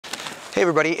Hey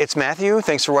everybody, it's Matthew.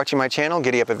 Thanks for watching my channel,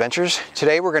 Giddy Up Adventures.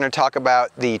 Today we're going to talk about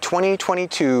the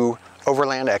 2022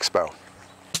 Overland Expo.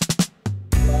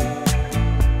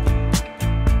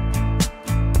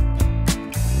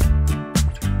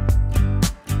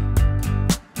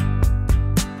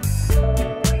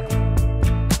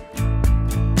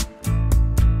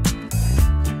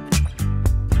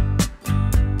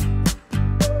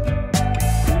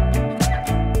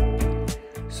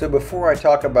 So before I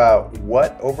talk about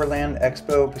what Overland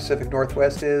Expo Pacific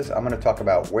Northwest is, I'm going to talk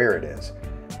about where it is.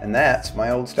 And that's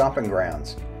my old stomping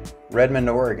grounds, Redmond,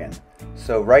 Oregon.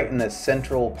 So right in the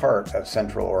central part of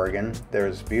Central Oregon,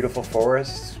 there's beautiful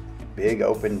forests, big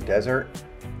open desert,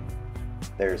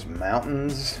 there's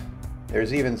mountains,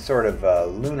 there's even sort of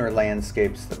lunar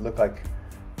landscapes that look like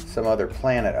some other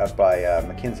planet up by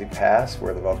McKenzie Pass,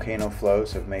 where the volcano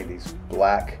flows have made these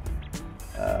black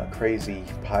crazy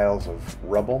piles of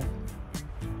rubble.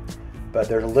 But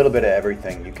there's a little bit of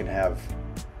everything. You can have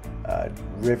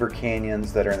river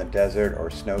canyons that are in the desert or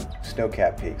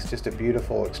snow-capped peaks. Just a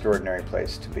beautiful, extraordinary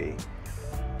place to be.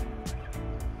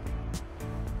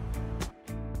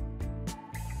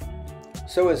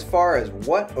 So as far as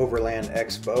what Overland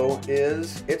Expo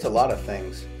is, it's a lot of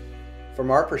things. From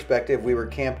our perspective, we were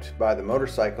camped by the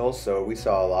motorcycles, so we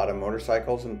saw a lot of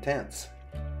motorcycles and tents.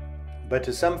 But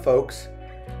to some folks,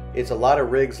 it's a lot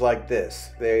of rigs like this.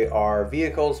 They are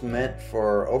vehicles meant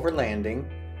for overlanding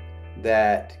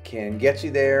that can get you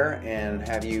there and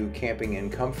have you camping in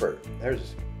comfort.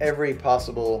 There's every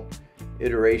possible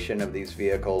iteration of these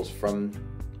vehicles, from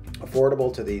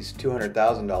affordable to these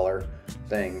 $200,000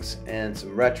 things, and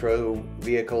some retro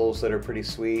vehicles that are pretty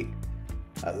sweet.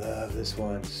 I love this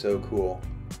one, so cool.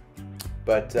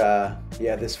 But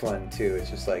yeah, this one too, it's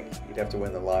just like you'd have to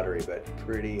win the lottery, but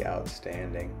pretty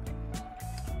outstanding.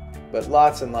 But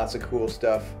lots and lots of cool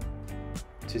stuff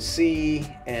to see,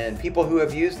 and people who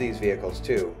have used these vehicles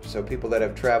too. So people that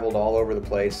have traveled all over the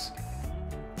place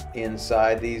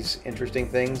inside these interesting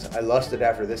things. I lusted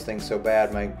after this thing so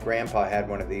bad. My grandpa had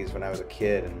one of these when I was a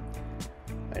kid, and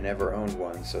I never owned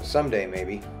one, so someday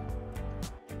maybe.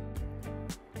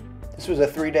 This was a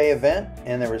 3-day event,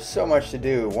 and there was so much to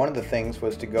do. One of the things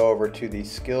was to go over to the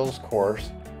skills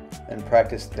course and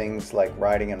practice things like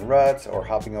riding in ruts or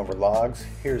hopping over logs.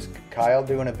 Here's Kyle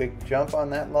doing a big jump on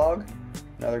that log.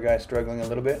 Another guy struggling a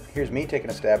little bit. Here's me taking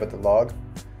a stab at the log.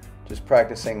 Just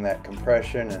practicing that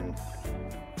compression and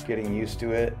getting used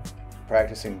to it.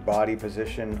 Practicing body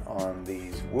position on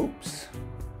these whoops.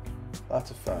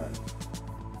 Lots of fun.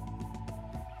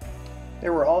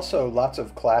 There were also lots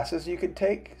of classes you could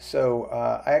take. So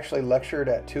I actually lectured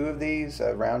at 2 of these,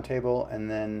 a round table and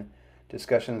then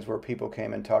discussions where people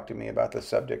came and talked to me about the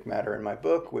subject matter in my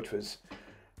book, which was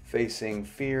facing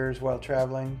fears while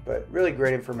traveling, but really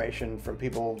great information from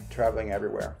people traveling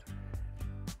everywhere.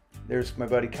 There's my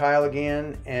buddy Kyle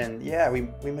again, and yeah, we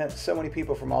met so many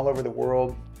people from all over the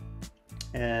world,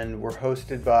 and we're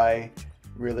hosted by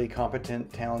really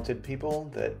competent, talented people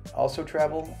that also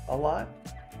travel a lot,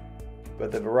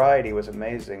 but the variety was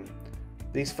amazing.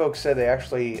 These folks said they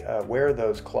actually wear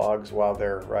those clogs while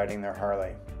they're riding their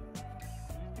Harley.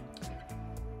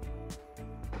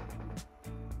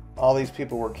 All these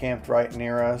people were camped right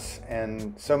near us,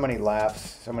 and so many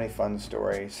laughs, so many fun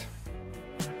stories.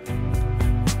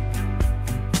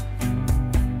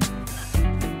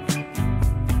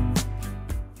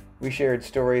 We shared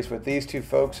stories with these 2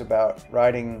 folks about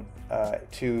riding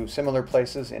to similar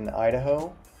places in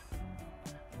Idaho.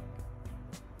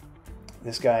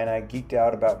 This guy and I geeked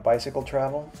out about bicycle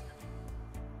travel.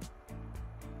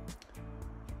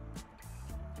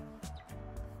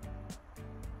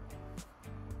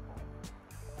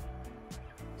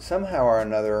 Somehow or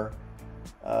another,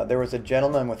 there was a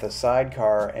gentleman with a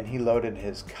sidecar, and he loaded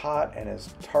his cot and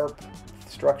his tarp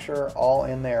structure all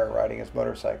in there riding his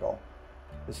motorcycle.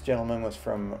 This gentleman was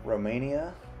from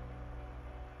Romania.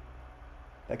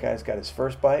 That guy's got his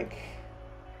first bike.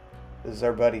 This is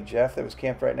our buddy Jeff that was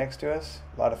camped right next to us.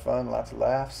 A lot of fun, lots of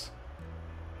laughs.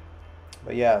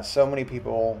 But yeah, so many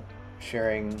people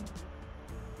sharing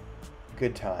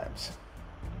good times.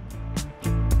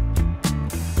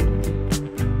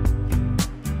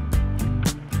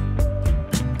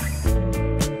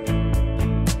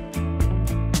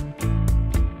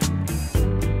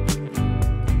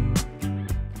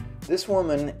 This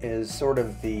woman is sort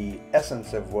of the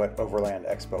essence of what Overland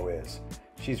Expo is.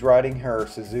 She's riding her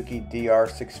Suzuki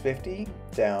DR650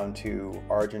 down to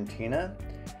Argentina,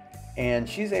 and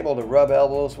she's able to rub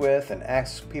elbows with and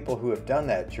ask people who have done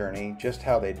that journey just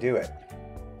how they do it.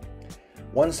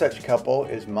 One such couple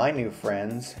is my new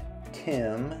friends,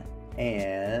 Tim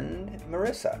and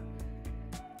Marissa.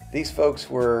 These folks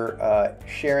were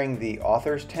sharing the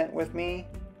author's tent with me,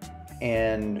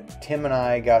 and Tim and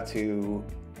I got to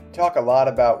talk a lot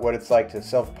about what it's like to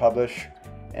self-publish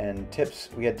and tips.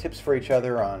 We had tips for each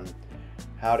other on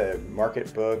how to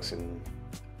market books, and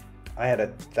I had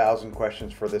 1,000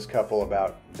 questions for this couple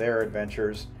about their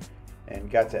adventures and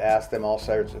got to ask them all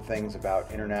sorts of things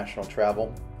about international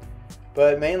travel.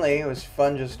 But mainly it was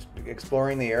fun just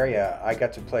exploring the area. I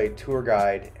got to play tour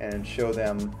guide and show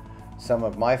them some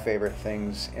of my favorite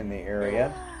things in the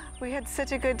area. We had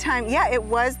such a good time. Yeah, it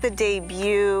was the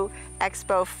debut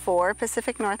expo for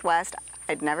Pacific Northwest.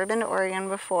 I'd never been to Oregon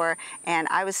before, and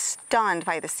I was stunned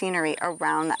by the scenery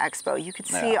around the expo. You could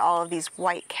see all of these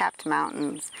white-capped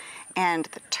mountains, and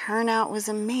the turnout was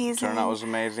amazing. Turnout was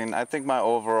amazing. I think my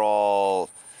overall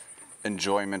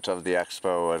enjoyment of the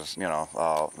expo was,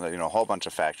 a whole bunch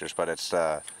of factors, but it's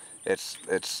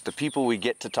the people we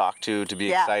get to talk to be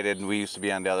excited, and we used to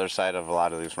be on the other side of a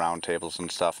lot of these round tables and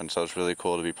stuff, and so it's really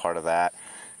cool to be part of that.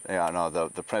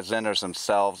 The presenters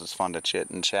themselves, it's fun to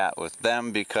chit and chat with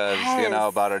them because,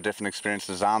 about our different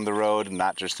experiences on the road, and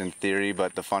not just in theory,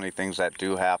 but the funny things that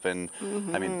do happen.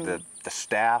 I mean, the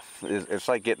staff, it's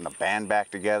like getting a band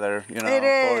back together, 4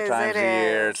 times a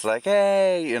year. It's like,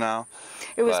 hey,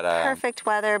 It was perfect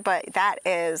weather, but that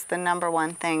is the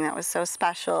 #1 thing that was so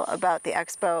special about the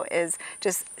expo, is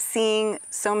just seeing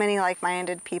so many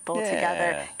like-minded people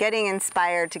together, getting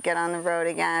inspired to get on the road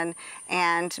again,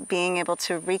 and being able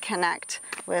to reconnect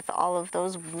with all of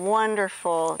those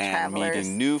wonderful travelers. And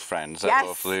meeting new friends. Yes.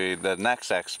 Hopefully the next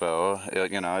expo,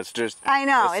 it's just... I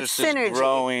know, it's just synergy. This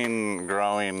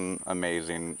growing,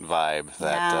 amazing vibe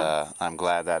that I'm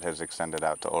glad that has extended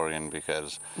out to Oregon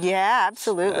because... Yeah,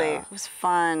 absolutely. It was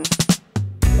fun.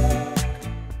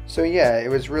 So yeah, it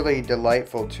was really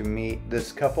delightful to meet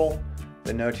this couple,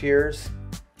 the Notiers,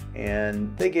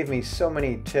 and they gave me so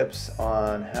many tips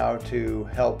on how to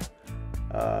help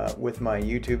with my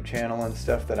YouTube channel and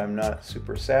stuff that I'm not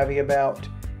super savvy about.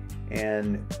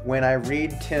 And when I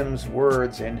read Tim's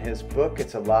words in his book,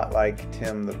 it's a lot like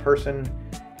Tim the person.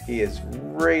 He is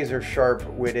razor sharp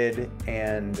witted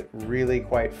and really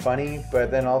quite funny,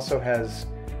 but then also has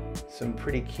some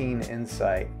pretty keen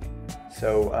insight.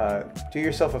 So do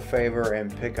yourself a favor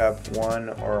and pick up 1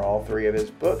 or all 3 of his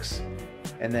books,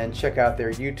 and then check out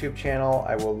their YouTube channel.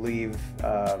 I will leave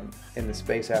in the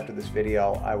space after this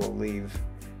video, I will leave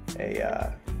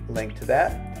a link to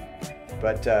that.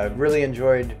 But really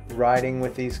enjoyed riding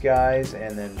with these guys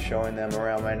and then showing them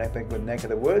around my neck of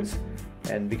the woods.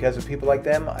 And because of people like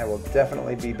them, I will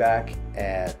definitely be back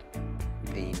at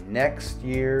the next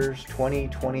year's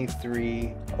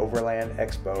 2023 Overland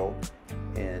Expo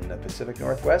in the Pacific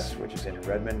Northwest, which is in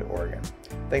Redmond, Oregon.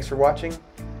 Thanks for watching,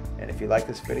 and if you like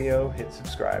this video, hit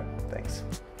subscribe. Thanks.